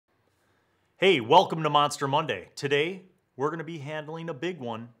Hey, welcome to Monster Monday. Today, we're going to be handling a big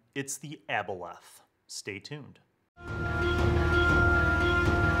one. It's the Aboleth. Stay tuned.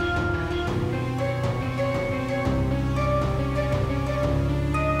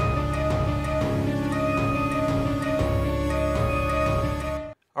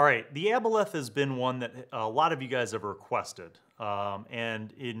 All right, the Aboleth has been one that a lot of you guys have requested.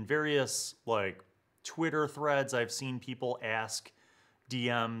 And in various Twitter threads, I've seen people ask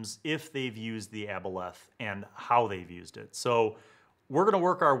DMs if they've used the Aboleth and how they've used it. So we're going to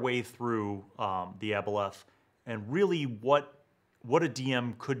work our way through the Aboleth and really what a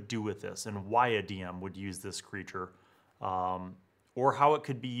DM could do with this and why a DM would use this creature, or how it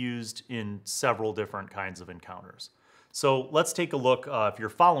could be used in several different kinds of encounters. So let's take a look. If you're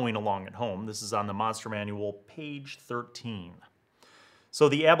following along at home, this is on the Monster Manual, page 13. So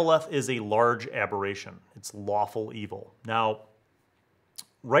the Aboleth is a large aberration. It's lawful evil. Now,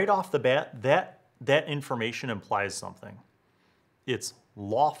 right off the bat, that information implies something. It's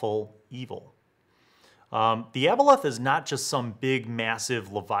lawful evil. The Aboleth is not just some big,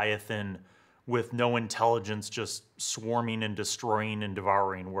 massive leviathan with no intelligence just swarming and destroying and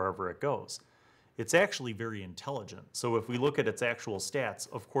devouring wherever it goes. It's actually very intelligent. So if we look at its actual stats,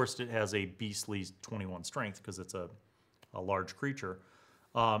 of course it has a beastly 21 strength because it's a large creature.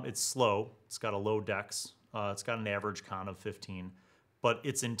 It's slow. It's got a low dex. It's got an average con of 15. But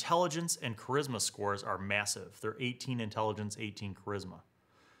its intelligence and charisma scores are massive. They're 18 intelligence, 18 charisma.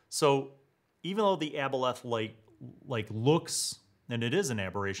 So even though the Aboleth looks, and it is an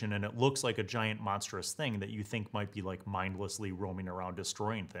aberration, and it looks like a giant monstrous thing that you think might be mindlessly roaming around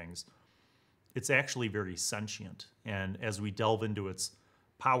destroying things, it's actually very sentient. And as we delve into its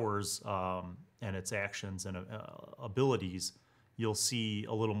powers and its actions and abilities, you'll see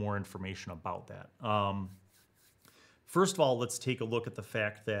a little more information about that. First of all, let's take a look at the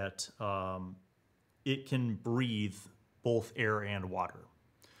fact that it can breathe both air and water.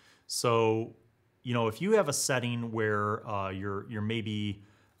 So, if you have a setting where you're maybe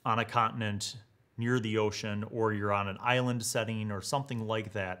on a continent near the ocean, or you're on an island setting or something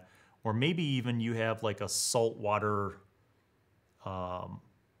like that, or maybe even you have a saltwater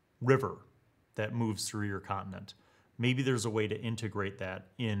river that moves through your continent, maybe there's a way to integrate that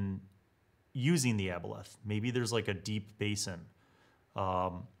in using the Aboleth. Maybe there's a deep basin.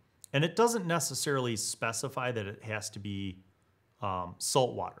 And it doesn't necessarily specify that it has to be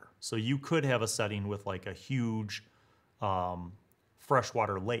saltwater. So you could have a setting with a huge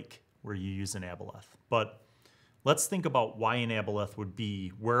freshwater lake where you use an Aboleth. But let's think about why an Aboleth would be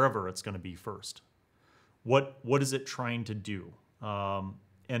wherever it's going to be first. What is it trying to do? And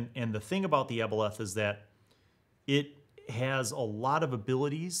the thing about the Aboleth is that it has a lot of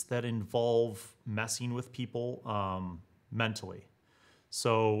abilities that involve messing with people mentally.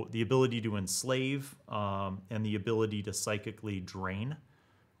 So the ability to enslave and the ability to psychically drain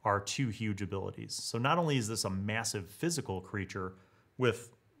are two huge abilities. So not only is this a massive physical creature with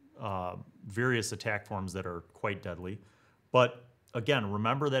various attack forms that are quite deadly, but again,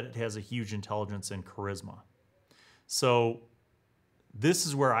 remember that it has a huge intelligence and charisma. So this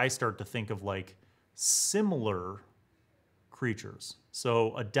is where I start to think of similar creatures.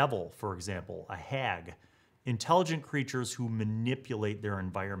 So a devil, for example, a hag, intelligent creatures who manipulate their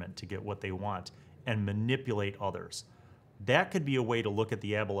environment to get what they want and manipulate others. That could be a way to look at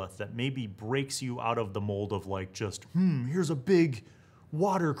the Aboleth that maybe breaks you out of the mold of just, here's a big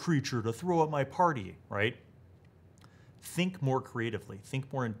water creature to throw at my party, right? Think more creatively,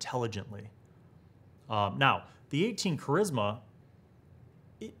 think more intelligently. Now, the 18 charisma,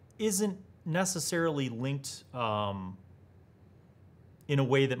 it isn't necessarily linked in a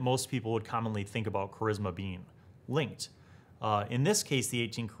way that most people would commonly think about charisma being linked. In this case, the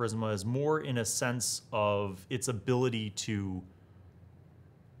 18 charisma is more in a sense of its ability to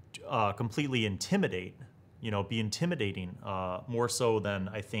completely intimidate, be intimidating, more so than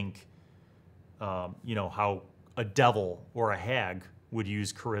I think, how a devil or a hag would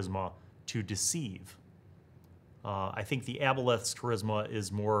use charisma to deceive. I think the Aboleth's charisma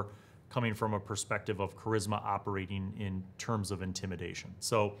is more coming from a perspective of charisma operating in terms of intimidation.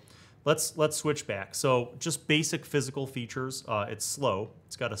 So let's switch back. So just basic physical features. It's slow.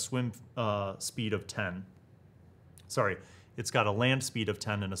 It's got a swim speed of 10. Sorry, it's got a land speed of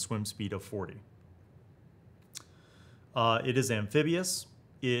 10 and a swim speed of 40. It is amphibious.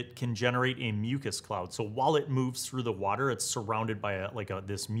 It can generate a mucus cloud. So while it moves through the water, it's surrounded by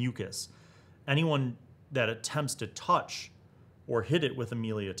this mucus. Anyone that attempts to touch or hit it with a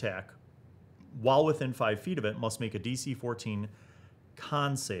melee attack while within 5 feet of it must make a DC 14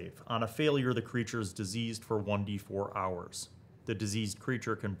 con save. On a failure, the creature is diseased for 1d4 hours. the diseased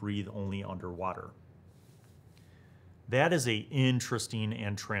creature can breathe only underwater. That is a interesting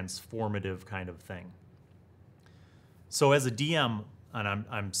and transformative kind of thing. So as a DM, and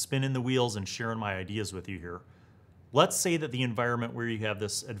I'm spinning the wheels and sharing my ideas with you here, let's say that the environment where you have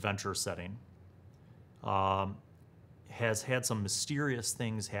this adventure setting has had some mysterious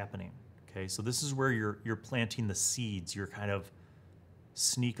things happening. Okay, so this is where you're planting the seeds. You're kind of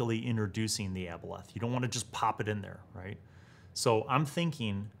sneakily introducing the Aboleth. You don't want to just pop it in there, right? So I'm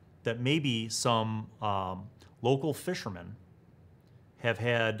thinking that maybe some local fishermen have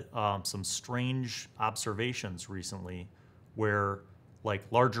had some strange observations recently where like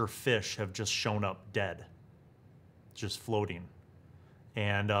larger fish have just shown up dead, just floating.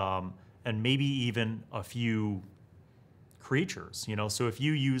 And maybe even a few creatures, you know? So if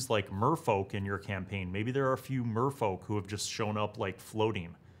you use like merfolk in your campaign, maybe there are a few merfolk who have just shown up like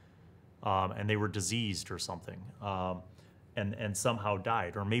floating and they were diseased or something and somehow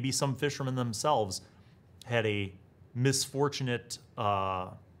died. Or maybe some fishermen themselves had a misfortunate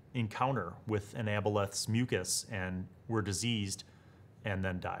encounter with an Aboleth's mucus and were diseased and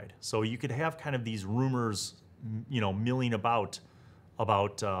then died. So you could have kind of these rumors, you know, milling about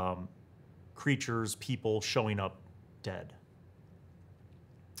creatures, people showing up dead.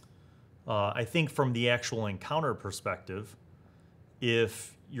 I think from the actual encounter perspective,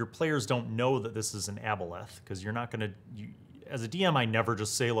 if your players don't know that this is an Aboleth, because you're not going to, as a DM, I never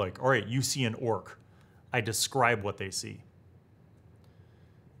just say like, all right, you see an orc. I describe what they see.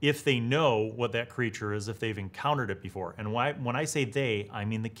 If they know what that creature is, if they've encountered it before, and when I say they, I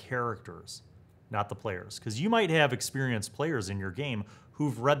mean the characters, not the players. Because you might have experienced players in your game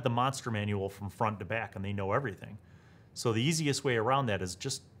who've read the monster manual from front to back and they know everything. So the easiest way around that is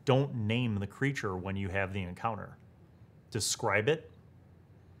just don't name the creature when you have the encounter. Describe it.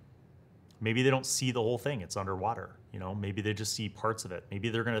 Maybe they don't see the whole thing. It's underwater. You know, maybe they just see parts of it. Maybe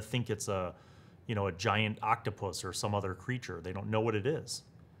they're going to think it's a giant octopus or some other creature. They don't know what it is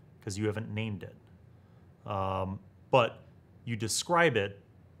because you haven't named it. But you describe it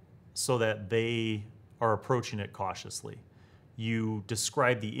so that they are approaching it cautiously. You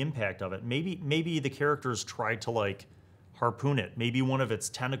describe the impact of it. Maybe the characters tried to like harpoon it. Maybe one of its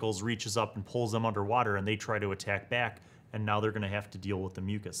tentacles reaches up and pulls them underwater and they try to attack back, and now they're going to have to deal with the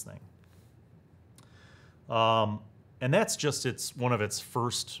mucus thing. And that's just one of its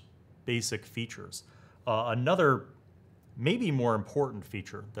first basic features. Another maybe more important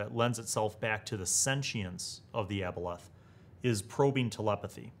feature that lends itself back to the sentience of the Aboleth is probing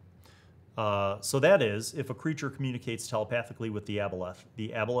telepathy. So that is, if a creature communicates telepathically with the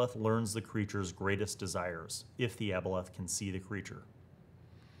Aboleth learns the creature's greatest desires, if the Aboleth can see the creature.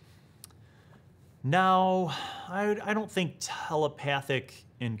 Now, I don't think telepathic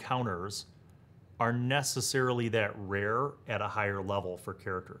encounters are necessarily that rare at a higher level for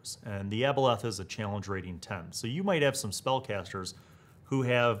characters. And the Aboleth is a challenge rating 10. So you might have some spellcasters who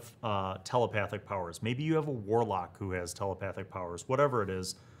have telepathic powers. Maybe you have a warlock who has telepathic powers, whatever it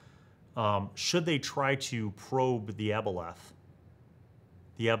is. Should they try to probe the Aboleth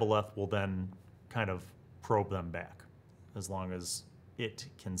will then kind of probe them back as long as it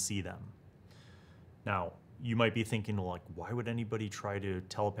can see them. Now, you might be thinking, like, why would anybody try to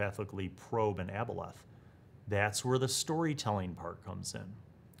telepathically probe an Aboleth? That's where the storytelling part comes in.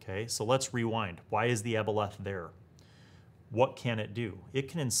 Okay, so let's rewind. Why is the Aboleth there? What can it do? It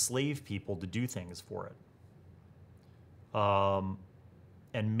can enslave people to do things for it.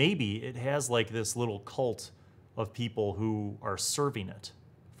 And maybe it has like this little cult of people who are serving it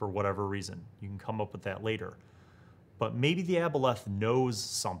for whatever reason. You can come up with that later. But maybe the Aboleth knows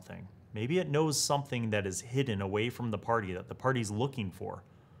something. Maybe it knows something that is hidden away from the party that the party's looking for.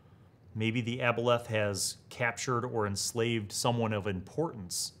 Maybe the Aboleth has captured or enslaved someone of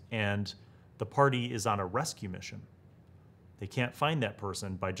importance and the party is on a rescue mission. They can't find that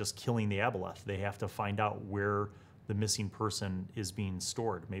person by just killing the Aboleth. They have to find out where the missing person is being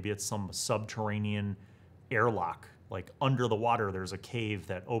stored. Maybe it's some subterranean airlock, like under the water there's a cave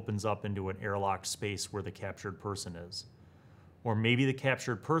that opens up into an airlocked space where the captured person is. Or maybe the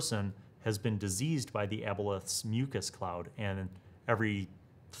captured person has been diseased by the Aboleth's mucus cloud, and every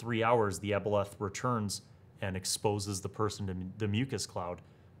 3 hours the Aboleth returns and exposes the person to the mucus cloud,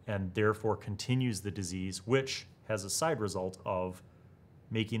 and therefore continues the disease, which has a side result of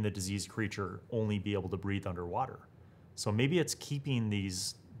making the diseased creature only be able to breathe underwater. So maybe it's keeping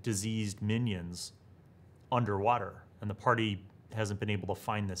these diseased minions underwater, and the party hasn't been able to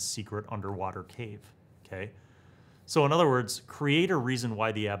find this secret underwater cave, okay? So in other words, create a reason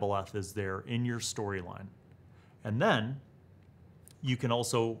why the Aboleth is there in your storyline. And then you can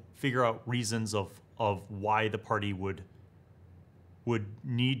also figure out reasons of why the party would would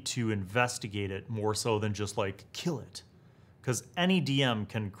need to investigate it more so than just like kill it. Because any DM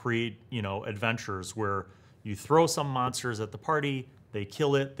can create, you know, adventures where you throw some monsters at the party, they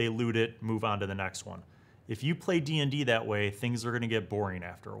kill it, they loot it, move on to the next one. If you play D&D that way, things are going to get boring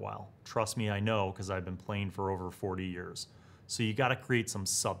after a while. Trust me, I know, because I've been playing for over 40 years. So you got to create some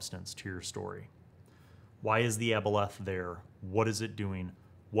substance to your story. Why is the Aboleth there? What is it doing?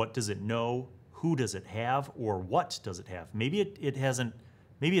 What does it know? Who does it have? Or what does it have? Maybe it hasn't.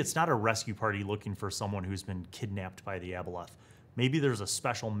 Maybe it's not a rescue party looking for someone who's been kidnapped by the Aboleth. Maybe there's a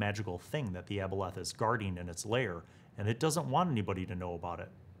special magical thing that the Aboleth is guarding in its lair, and it doesn't want anybody to know about it.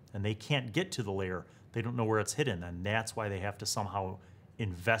 And they can't get to the lair. They don't know where it's hidden, and that's why they have to somehow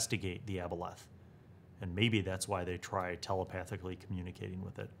investigate the Aboleth. And maybe that's why they try telepathically communicating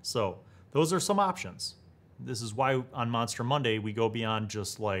with it. So those are some options. This is why on Monster Monday we go beyond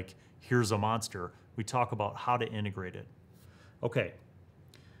just like, here's a monster. We talk about how to integrate it. Okay.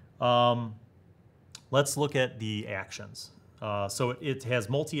 Let's look at the actions. So it has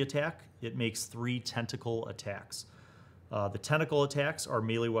multi-attack. It makes 3 tentacle attacks. The tentacle attacks are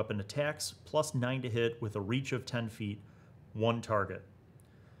melee weapon attacks, plus 9 to hit with a reach of 10 feet, 1 target.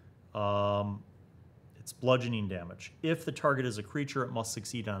 It's bludgeoning damage. If the target is a creature, it must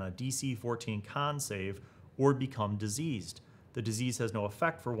succeed on a DC 14 con save or become diseased. The disease has no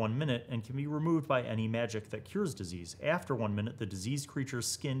effect for 1 minute and can be removed by any magic that cures disease. After 1 minute, the diseased creature's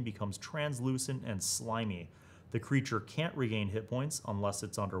skin becomes translucent and slimy. The creature can't regain hit points unless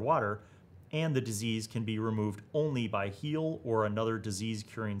it's underwater, and the disease can be removed only by heal or another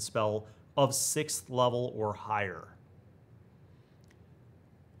disease-curing spell of 6th level or higher.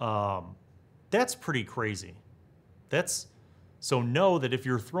 That's pretty crazy. So know that if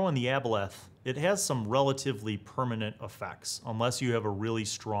you're throwing the Aboleth, it has some relatively permanent effects, unless you have a really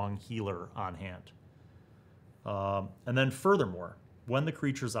strong healer on hand. And then furthermore, when the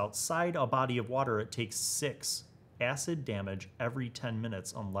creature's outside a body of water, it takes 6 acid damage every 10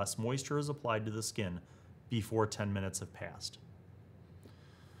 minutes unless moisture is applied to the skin before 10 minutes have passed.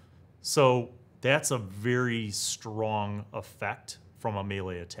 So that's a very strong effect from a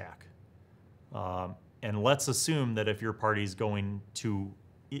melee attack. And let's assume that if your party's going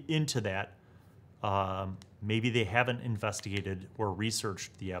into that, maybe they haven't investigated or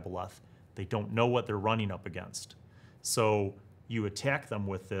researched the Aboleth. They don't know what they're running up against. So you attack them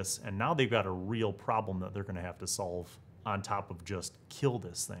with this, and now they've got a real problem that they're going to have to solve on top of just kill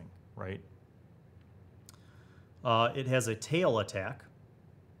this thing, right? It has a tail attack.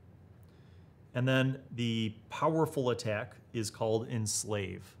 And then the powerful attack is called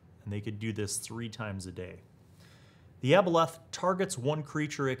Enslave, and they could do this 3 times a day. The Aboleth targets 1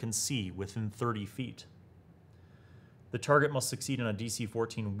 creature it can see within 30 feet. The target must succeed on a DC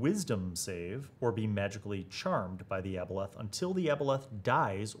 14 Wisdom save or be magically charmed by the Aboleth until the Aboleth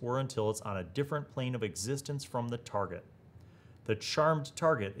dies or until it's on a different plane of existence from the target. The charmed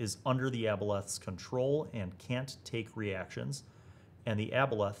target is under the Aboleth's control and can't take reactions, and the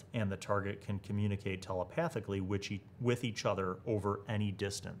Aboleth and the target can communicate telepathically with each other over any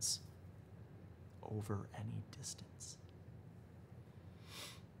distance. Over any distance.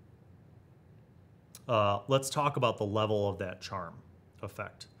 Let's talk about the level of that charm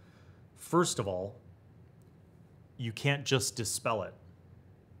effect. First of all, you can't just dispel it.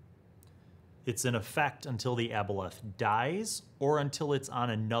 It's in effect until the Aboleth dies or until it's on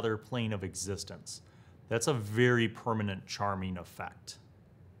another plane of existence. That's a very permanent charming effect.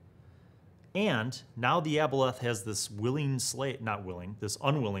 And now the Aboleth has this unwilling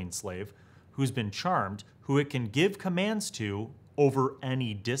slave who's been charmed, who it can give commands to over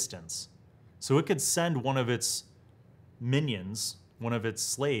any distance. So it could send one of its minions, one of its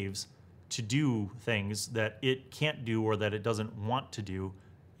slaves, to do things that it can't do or that it doesn't want to do,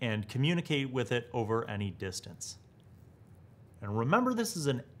 and communicate with it over any distance. And remember, this is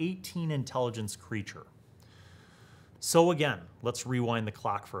an 18 intelligence creature. So again, let's rewind the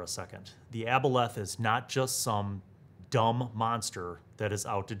clock for a second. The Aboleth is not just some dumb monster that is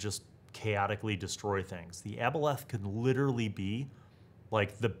out to just chaotically destroy things. The Aboleth could literally be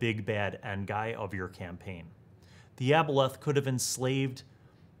like the big bad end guy of your campaign. The Aboleth could have enslaved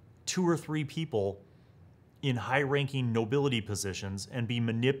 2 or 3 people in high-ranking nobility positions and be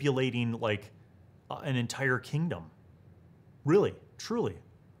manipulating like an entire kingdom. Really, truly.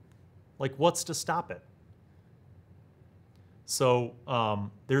 Like, what's to stop it? So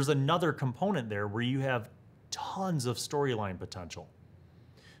there's another component there where you have tons of storyline potential.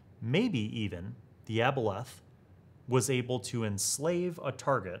 Maybe even the Aboleth was able to enslave a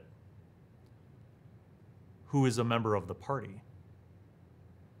target who is a member of the party.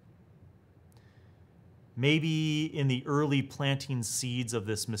 Maybe in the early planting seeds of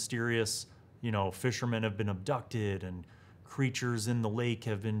this mysterious, fishermen have been abducted and creatures in the lake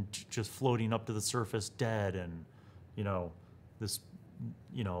have been just floating up to the surface dead, and, this,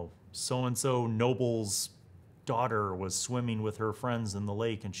 so-and-so noble's daughter was swimming with her friends in the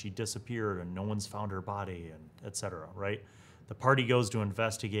lake and she disappeared and no one's found her body, and etc., right? The party goes to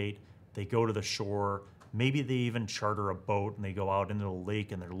investigate. They go to the shore. Maybe they even charter a boat and they go out into the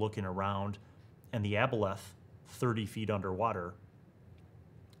lake and they're looking around, and the Aboleth, 30 feet underwater,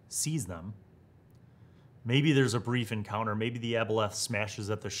 sees them. Maybe there's a brief encounter. Maybe the Aboleth smashes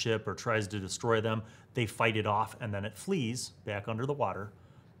at the ship or tries to destroy them. They fight it off, and then it flees back under the water.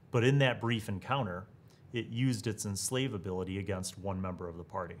 But in that brief encounter, it used its enslave ability against one member of the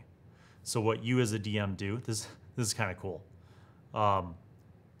party. So what you as a DM do, this is kind of cool.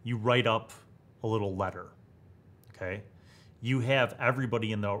 You write up a little letter, okay? You have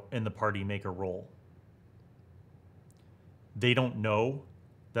everybody in the party make a roll. They don't know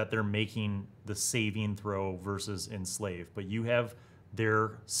that they're making the saving throw versus enslave, but you have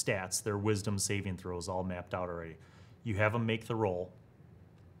their stats, their wisdom saving throws all mapped out already. You have them make the roll.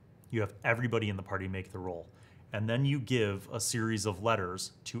 You have everybody in the party make the roll. And then you give a series of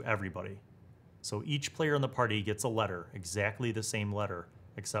letters to everybody. So each player in the party gets a letter, exactly the same letter,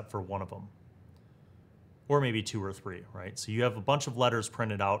 except for one of them. Or maybe 2 or 3, right? So you have a bunch of letters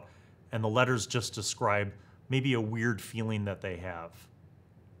printed out, and the letters just describe maybe a weird feeling that they have,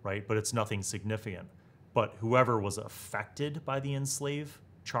 right? But it's nothing significant. But whoever was affected by the enslave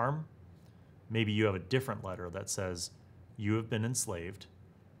charm, maybe you have a different letter that says, you have been enslaved,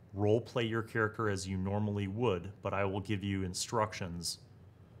 role play your character as you normally would, but I will give you instructions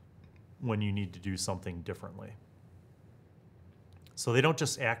when you need to do something differently. So they don't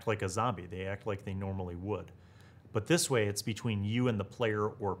just act like a zombie, they act like they normally would. But this way, it's between you and the player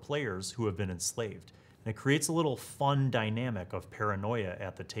or players who have been enslaved. And it creates a little fun dynamic of paranoia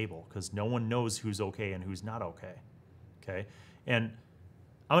at the table, because no one knows who's okay and who's not okay. Okay? And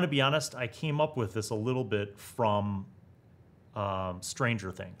I'm going to be honest, I came up with this a little bit from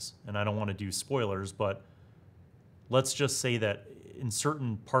Stranger Things. And I don't want to do spoilers, but let's just say that in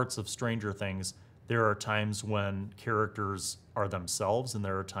certain parts of Stranger Things, there are times when characters are themselves, and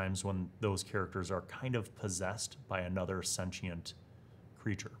there are times when those characters are kind of possessed by another sentient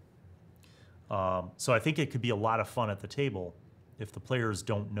creature. So I think it could be a lot of fun at the table if the players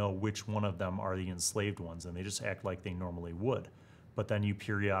don't know which one of them are the enslaved ones, and they just act like they normally would. But then you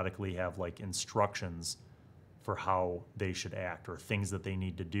periodically have like instructions for how they should act or things that they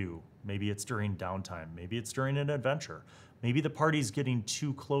need to do. Maybe it's during downtime. Maybe it's during an adventure. Maybe the party's getting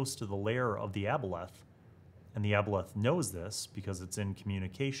too close to the lair of the Aboleth, and the Aboleth knows this because it's in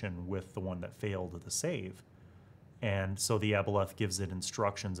communication with the one that failed the save. And so the Aboleth gives it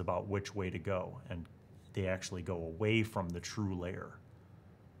instructions about which way to go, and they actually go away from the true lair.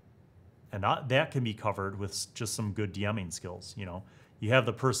 And that can be covered with just some good DMing skills. You have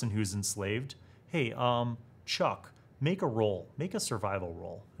the person who's enslaved. Hey, Chuck, make a roll, make a survival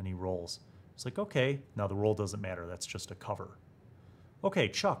roll. And he rolls. It's like, okay, now the roll doesn't matter. That's just a cover. Okay,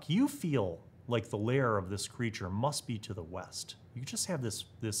 Chuck, you feel like the lair of this creature must be to the west. You just have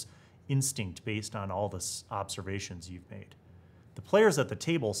this instinct based on all the observations you've made. The players at the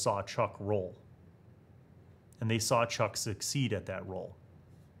table saw Chuck roll, and they saw Chuck succeed at that roll.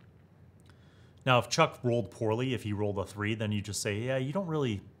 Now, if Chuck rolled poorly, if he rolled a 3, then you just say, yeah, you don't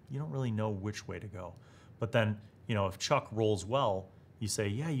really know which way to go. But then, if Chuck rolls well, you say,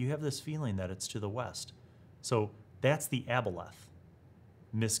 yeah, you have this feeling that it's to the west. So that's the Aboleth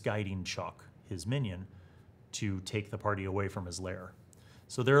misguiding Chuck, his minion, to take the party away from his lair.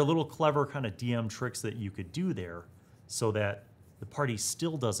 So there are little clever kind of DM tricks that you could do there so that the party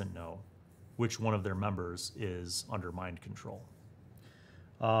still doesn't know which one of their members is under mind control.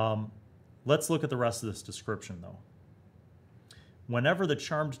 Let's look at the rest of this description, though. Whenever the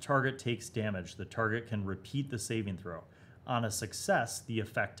charmed target takes damage, the target can repeat the saving throw. On a success, the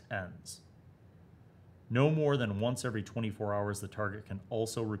effect ends. No more than once every 24 hours, the target can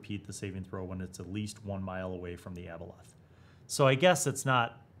also repeat the saving throw when it's at least 1 mile away from the Aboleth. So I guess it's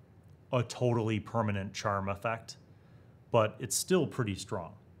not a totally permanent charm effect, but it's still pretty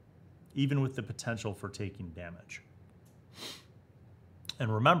strong, even with the potential for taking damage.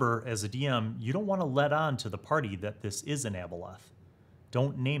 And remember, as a DM, you don't want to let on to the party that this is an Aboleth.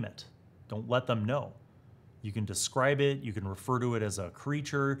 Don't name it. Don't let them know. You can describe it. You can refer to it as a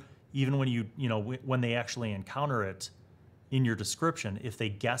creature. Even when when they actually encounter it in your description, if they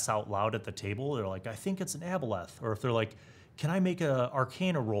guess out loud at the table, they're like, I think it's an Aboleth. Or if they're like, can I make an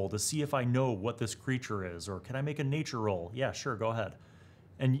Arcana roll to see if I know what this creature is? Or can I make a nature roll? Yeah, sure, go ahead.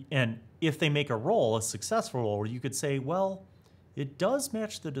 And if they make a roll, a successful roll, you could say, well, it does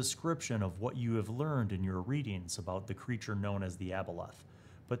match the description of what you have learned in your readings about the creature known as the Aboleth,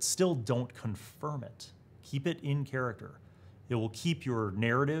 but still don't confirm it. Keep it in character. It will keep your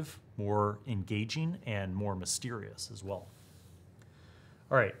narrative more engaging and more mysterious as well.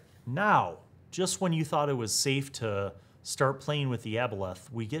 All right, now, just when you thought it was safe to start playing with the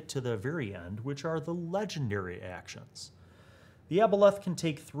Aboleth, we get to the very end, which are the legendary actions. The Aboleth can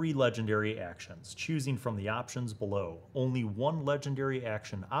take 3 legendary actions, choosing from the options below. Only 1 legendary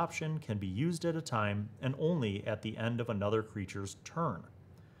action option can be used at a time, and only at the end of another creature's turn.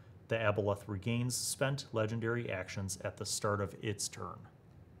 The Aboleth regains spent legendary actions at the start of its turn.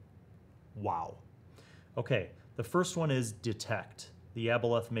 Wow. Okay, the first one is Detect. The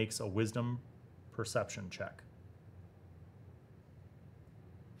Aboleth makes a Wisdom Perception check.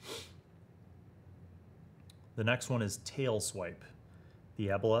 The next one is Tail Swipe. The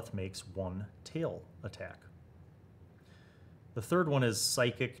Aboleth makes 1 tail attack. The third one is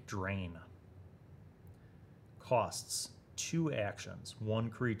Psychic Drain. Costs 2 actions. 1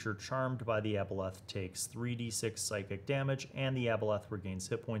 creature charmed by the Aboleth takes 3d6 psychic damage, and the Aboleth regains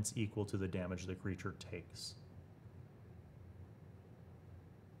hit points equal to the damage the creature takes.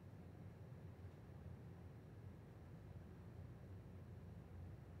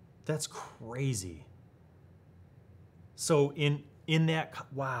 That's crazy. So in that,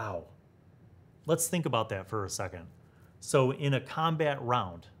 wow. Let's think about that for a second. So in a combat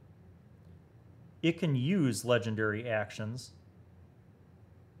round, it can use legendary actions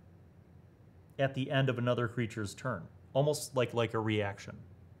at the end of another creature's turn, almost like a reaction.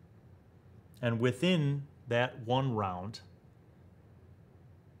 And within that one round,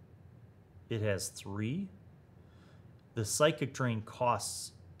 it has 3. The Psychic Drain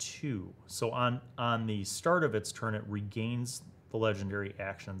costs 2. So on the start of its turn, it regains the legendary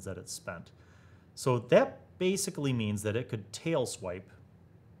actions that it spent. So that basically means that it could tail swipe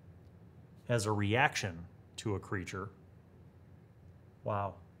as a reaction to a creature.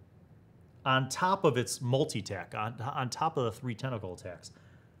 Wow. On top of its multi-attack, on top of the 3 tentacle attacks.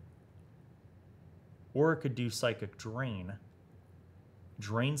 Or it could do Psychic Drain,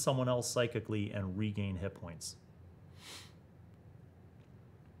 drain someone else psychically, and regain hit points.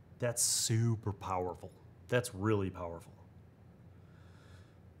 That's super powerful. That's really powerful.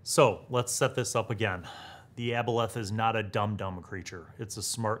 So let's set this up again. The Aboleth is not a dumb creature. It's a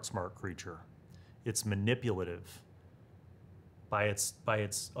smart creature. It's manipulative. By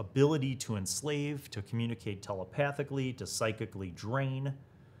its ability to enslave, to communicate telepathically, to psychically drain,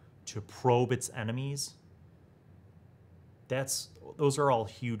 to probe its enemies. Those are all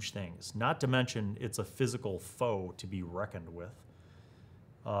huge things. Not to mention, it's a physical foe to be reckoned with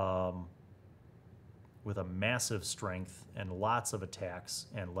a massive strength and lots of attacks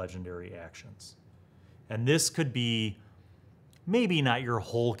and legendary actions. And this could be maybe not your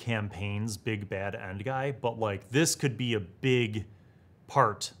whole campaign's big bad end guy, but like this could be a big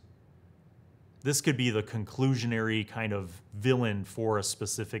part. This could be the conclusionary kind of villain for a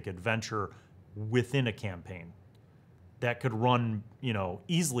specific adventure within a campaign that could run,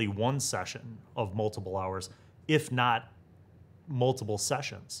 easily 1 session of multiple hours, if not multiple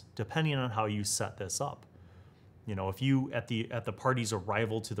sessions, depending on how you set this up. If you at the party's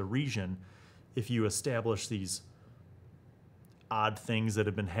arrival to the region, if you establish these odd things that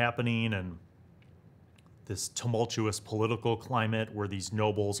have been happening and this tumultuous political climate where these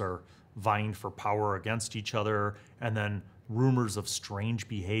nobles are vying for power against each other, and then rumors of strange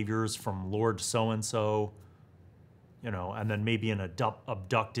behaviors from Lord so-and-so, and then maybe an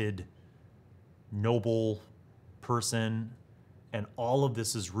abducted noble person, and all of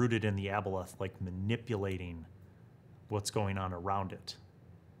this is rooted in the Aboleth, like manipulating what's going on around it.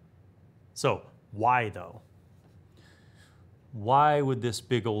 So why, though? Why would this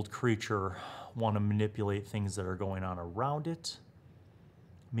big old creature want to manipulate things that are going on around it?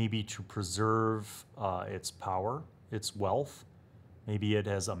 Maybe to preserve its power, its wealth. Maybe it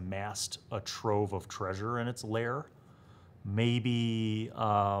has amassed a trove of treasure in its lair. Maybe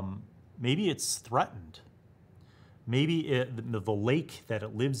it's threatened. Maybe the lake that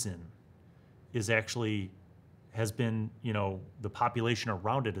it lives in has been, the population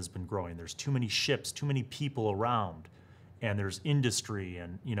around it has been growing. There's too many ships, too many people around, and there's industry,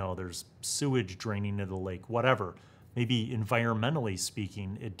 and there's sewage draining into the lake, whatever. Maybe environmentally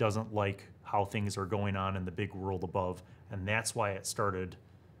speaking, it doesn't like how things are going on in the big world above, and that's why it started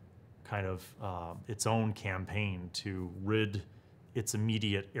kind of its own campaign to rid its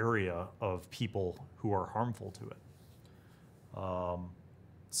immediate area of people who are harmful to it.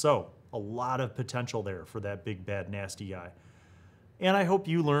 So a lot of potential there for that big, bad, nasty guy. And I hope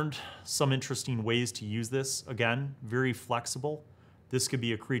you learned some interesting ways to use this. Again, very flexible. This could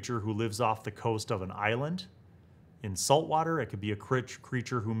be a creature who lives off the coast of an island in saltwater. It could be a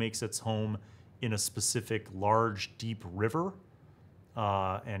creature who makes its home in a specific large, deep river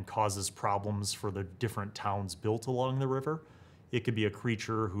and causes problems for the different towns built along the river. It could be a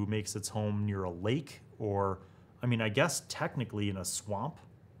creature who makes its home near a lake or, I mean, I guess technically in a swamp,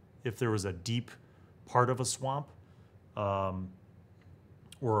 if there was a deep part of a swamp.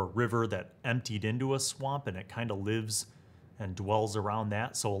 Or a river that emptied into a swamp and it kind of lives and dwells around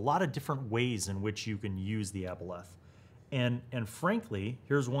that. So a lot of different ways in which you can use the Aboleth. And frankly,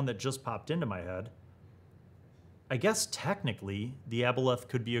 here's one that just popped into my head. I guess technically the Aboleth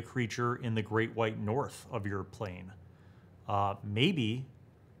could be a creature in the Great White North of your plane. Maybe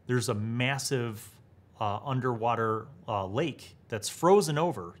there's a massive underwater lake that's frozen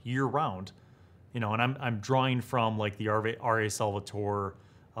over year round. You know, and I'm drawing from like the R.A. Salvatore,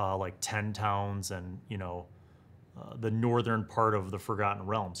 like 10 towns and, you know, the northern part of the Forgotten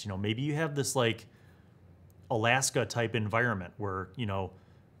Realms. You know, maybe you have this like Alaska type environment where, you know,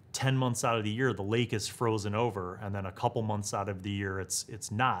 10 months out of the year, the lake is frozen over. And then a couple months out of the year,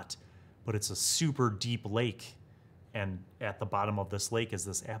 it's not, but it's a super deep lake. And at the bottom of this lake is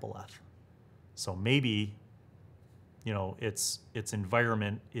this Aboleth. So maybe, you know, its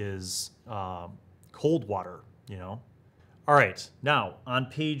environment is cold water, you know. All right, now on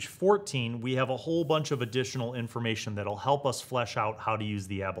page 14, we have a whole bunch of additional information that'll help us flesh out how to use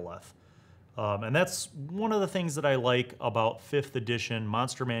the Aboleth. And that's one of the things that I like about 5th edition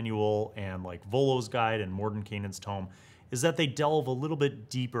Monster Manual and like Volo's Guide and Mordenkainen's Tome is that they delve a little bit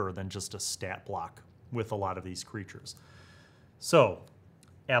deeper than just a stat block with a lot of these creatures. So,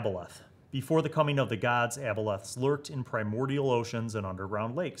 Aboleth. Before the coming of the gods, Aboleths lurked in primordial oceans and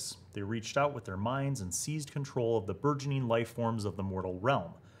underground lakes. They reached out with their minds and seized control of the burgeoning life forms of the mortal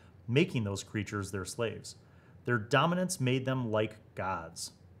realm, making those creatures their slaves. Their dominance made them like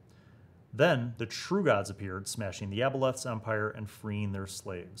gods. Then the true gods appeared, smashing the Aboleth's empire and freeing their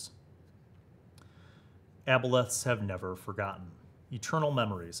slaves. Aboleths have never forgotten. Eternal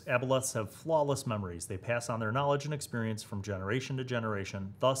memories. Aboleths have flawless memories. They pass on their knowledge and experience from generation to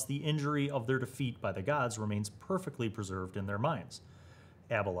generation. Thus, the injury of their defeat by the gods remains perfectly preserved in their minds.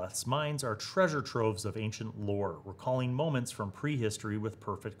 Aboleth's minds are treasure troves of ancient lore, recalling moments from prehistory with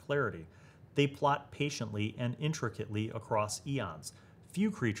perfect clarity. They plot patiently and intricately across eons.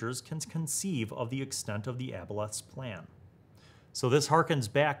 Few creatures can conceive of the extent of the Aboleth's plan. So this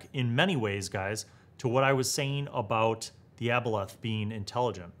harkens back in many ways, guys, to what I was saying about the Aboleth being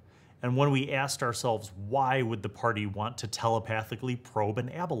intelligent. And when we asked ourselves, why would the party want to telepathically probe an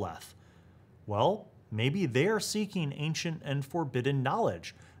Aboleth? Well, maybe they're seeking ancient and forbidden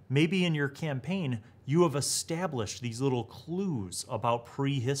knowledge. Maybe in your campaign, you have established these little clues about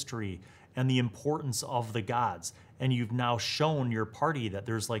prehistory and the importance of the gods. And you've now shown your party that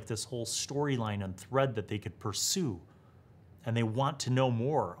there's like this whole storyline and thread that they could pursue. And they want to know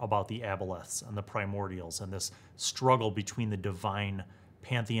more about the Aboleths and the primordials and this struggle between the divine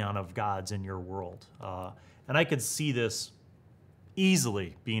pantheon of gods in your world. And I could see this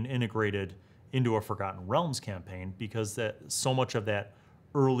easily being integrated into a Forgotten Realms campaign because that so much of that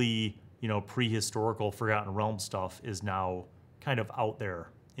early, you know, prehistorical Forgotten Realms stuff is now kind of out there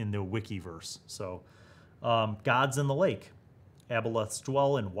in the Wikiverse. So, gods in the lake. Aboleths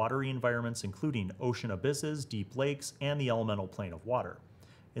dwell in watery environments, including ocean abysses, deep lakes, and the elemental plane of water.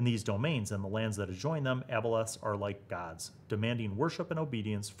 In these domains and the lands that adjoin them, Aboleths are like gods, demanding worship and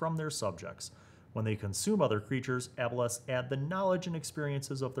obedience from their subjects. When they consume other creatures, Aboleths add the knowledge and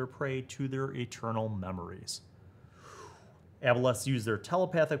experiences of their prey to their eternal memories. Aboleths use their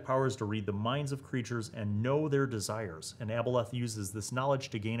telepathic powers to read the minds of creatures and know their desires, and Aboleth uses this knowledge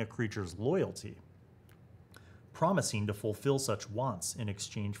to gain a creature's loyalty, promising to fulfill such wants in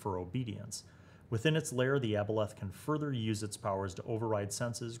exchange for obedience. Within its lair, the Aboleth can further use its powers to override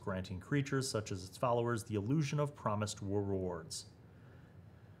senses, granting creatures such as its followers the illusion of promised rewards.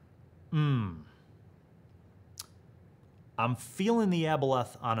 I'm feeling the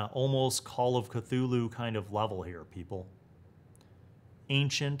Aboleth on an almost Call of Cthulhu kind of level here, people.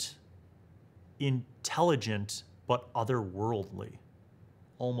 Ancient, intelligent, but otherworldly.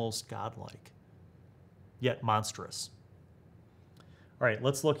 Almost godlike. Yet monstrous. All right,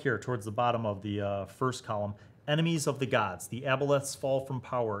 let's look here towards the bottom of the first column. Enemies of the gods. The Aboleth's fall from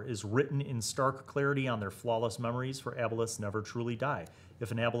power is written in stark clarity on their flawless memories, for Aboleths never truly die.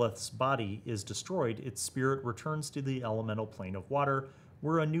 If an Aboleth's body is destroyed, its spirit returns to the elemental plane of water,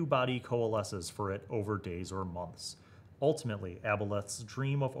 where a new body coalesces for it over days or months. Ultimately, Aboleths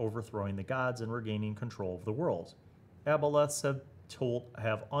dream of overthrowing the gods and regaining control of the world. Aboleths have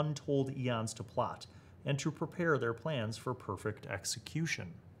have untold eons to plot and to prepare their plans for perfect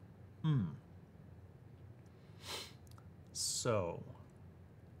execution. So,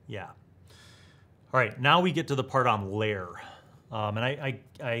 yeah. All right, now we get to the part on lair. And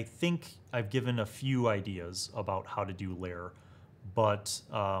I think I've given a few ideas about how to do lair, but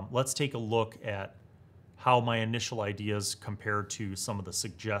let's take a look at how my initial ideas compare to some of the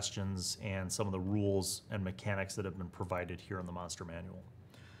suggestions and some of the rules and mechanics that have been provided here in the Monster Manual.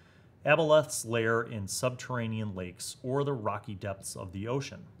 Aboleths lair in subterranean lakes or the rocky depths of the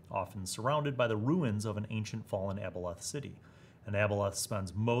ocean, often surrounded by the ruins of an ancient fallen Aboleth city. An Aboleth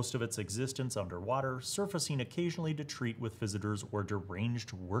spends most of its existence underwater, surfacing occasionally to treat with visitors or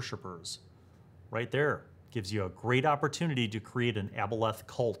deranged worshippers. Right there gives you a great opportunity to create an Aboleth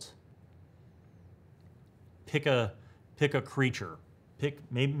cult. Pick a creature.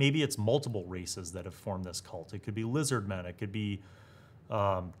 Maybe it's multiple races that have formed this cult. It could be lizardmen. It could be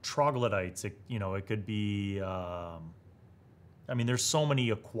troglodytes. It could be. I mean, there's so many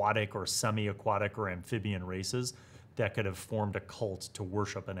aquatic or semi-aquatic or amphibian races that could have formed a cult to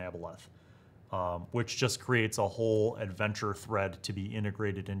worship an Aboleth, which just creates a whole adventure thread to be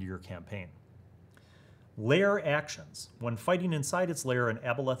integrated into your campaign. Lair actions. When fighting inside its lair, an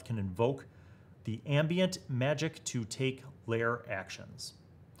Aboleth can invoke the ambient magic to take lair actions.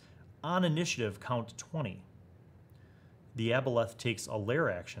 On initiative, count 20. The Aboleth takes a lair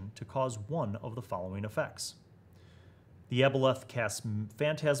action to cause one of the following effects. The Aboleth casts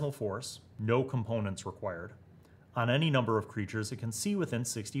Phantasmal Force, no components required, on any number of creatures it can see within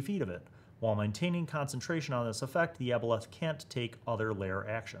 60 feet of it. While maintaining concentration on this effect, the Aboleth can't take other lair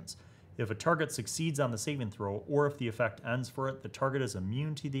actions. If a target succeeds on the saving throw, or if the effect ends for it, the target is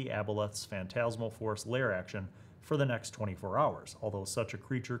immune to the Aboleth's Phantasmal Force lair action for the next 24 hours, although such a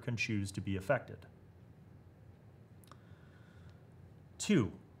creature can choose to be affected.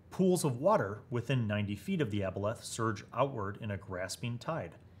 2. Pools of water within 90 feet of the Aboleth surge outward in a grasping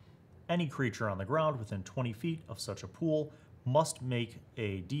tide. Any creature on the ground within 20 feet of such a pool must make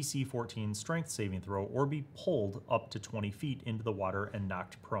a DC 14 strength saving throw or be pulled up to 20 feet into the water and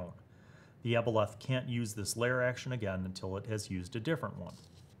knocked prone. The Aboleth can't use this lair action again until it has used a different one.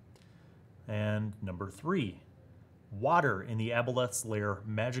 And number 3. Water in the Aboleth's lair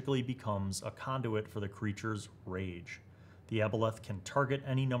magically becomes a conduit for the creature's rage. The Aboleth can target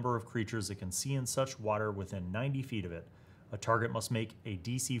any number of creatures it can see in such water within 90 feet of it. A target must make a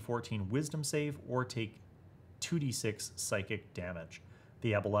DC 14 Wisdom save or take 2d6 psychic damage.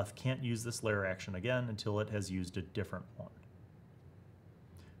 The Aboleth can't use this lair action again until it has used a different one.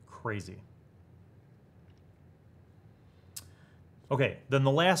 Crazy. Okay, then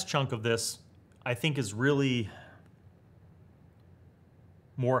the last chunk of this I think is really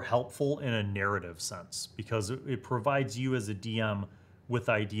more helpful in a narrative sense because it provides you as a DM with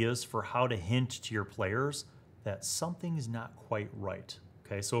ideas for how to hint to your players that something's not quite right.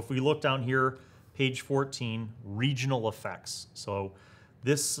 Okay, so if we look down here, page 14, regional effects. So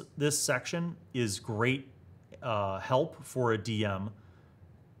this section is great help for a DM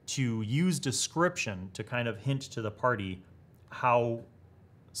to use description to kind of hint to the party how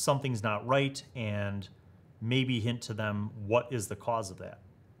something's not right and maybe hint to them what is the cause of that.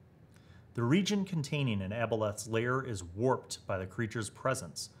 The region containing an Aboleth's lair is warped by the creature's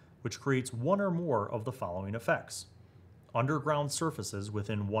presence, which creates one or more of the following effects. Underground surfaces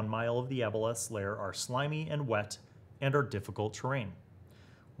within 1 mile of the Aboleth's lair are slimy and wet and are difficult terrain.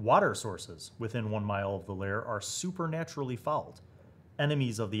 Water sources within 1 mile of the lair are supernaturally fouled.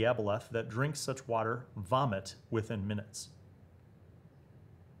 Enemies of the Aboleth that drink such water vomit within minutes.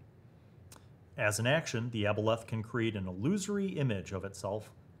 As an action, the Aboleth can create an illusory image of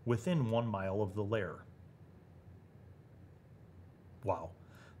itself within 1 mile of the lair. Wow.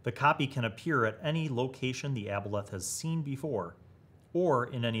 The copy can appear at any location the Aboleth has seen before, or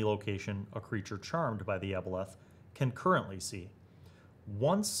in any location a creature charmed by the Aboleth can currently see.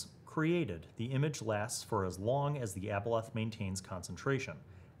 Once created, the image lasts for as long as the Aboleth maintains concentration,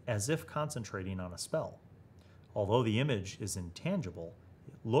 as if concentrating on a spell. Although the image is intangible,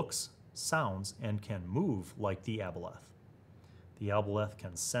 it looks, sounds, and can move like the Aboleth. The Aboleth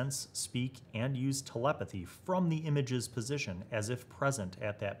can sense, speak, and use telepathy from the image's position as if present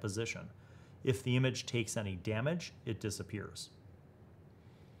at that position. If the image takes any damage, it disappears.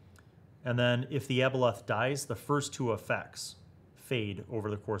 And then if the Aboleth dies, the first 2 effects fade over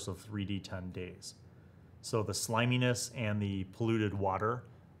the course of 3d10 days. So the sliminess and the polluted water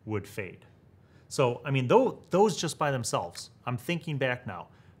would fade. So, I mean, those just by themselves, I'm thinking back now,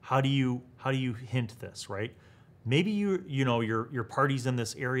 how do you hint this, right? Maybe your party's in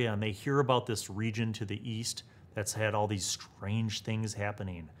this area and they hear about this region to the east that's had all these strange things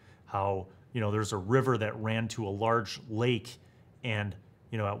happening. How, you know, there's a river that ran to a large lake, and,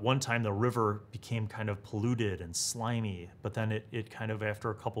 you know, at one time the river became kind of polluted and slimy, but then it kind of, after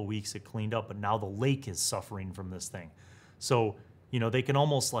a couple weeks, it cleaned up, but now the lake is suffering from this thing. So, you know, they can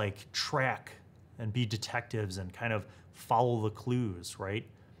almost like track and be detectives and kind of follow the clues, right,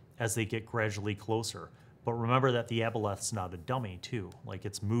 as they get gradually closer. But remember that the Aboleth's not a dummy, too. Like,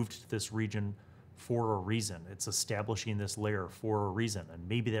 it's moved to this region for a reason. It's establishing this lair for a reason. And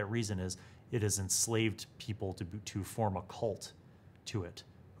maybe that reason is it has enslaved people to form a cult to it,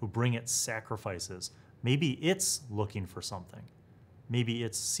 who bring it sacrifices. Maybe it's looking for something. Maybe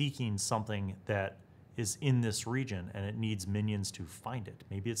it's seeking something that is in this region and it needs minions to find it.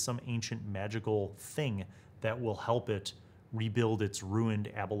 Maybe it's some ancient magical thing that will help it rebuild its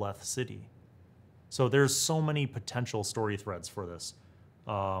ruined Aboleth city. So there's so many potential story threads for this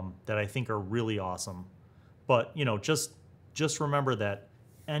that I think are really awesome. But, you know, just remember that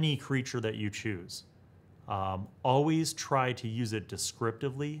any creature that you choose, always try to use it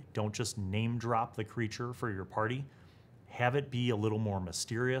descriptively. Don't just name drop the creature for your party. Have it be a little more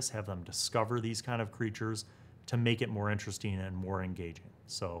mysterious. Have them discover these kind of creatures to make it more interesting and more engaging.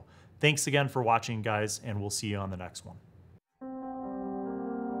 So thanks again for watching, guys, and we'll see you on the next one.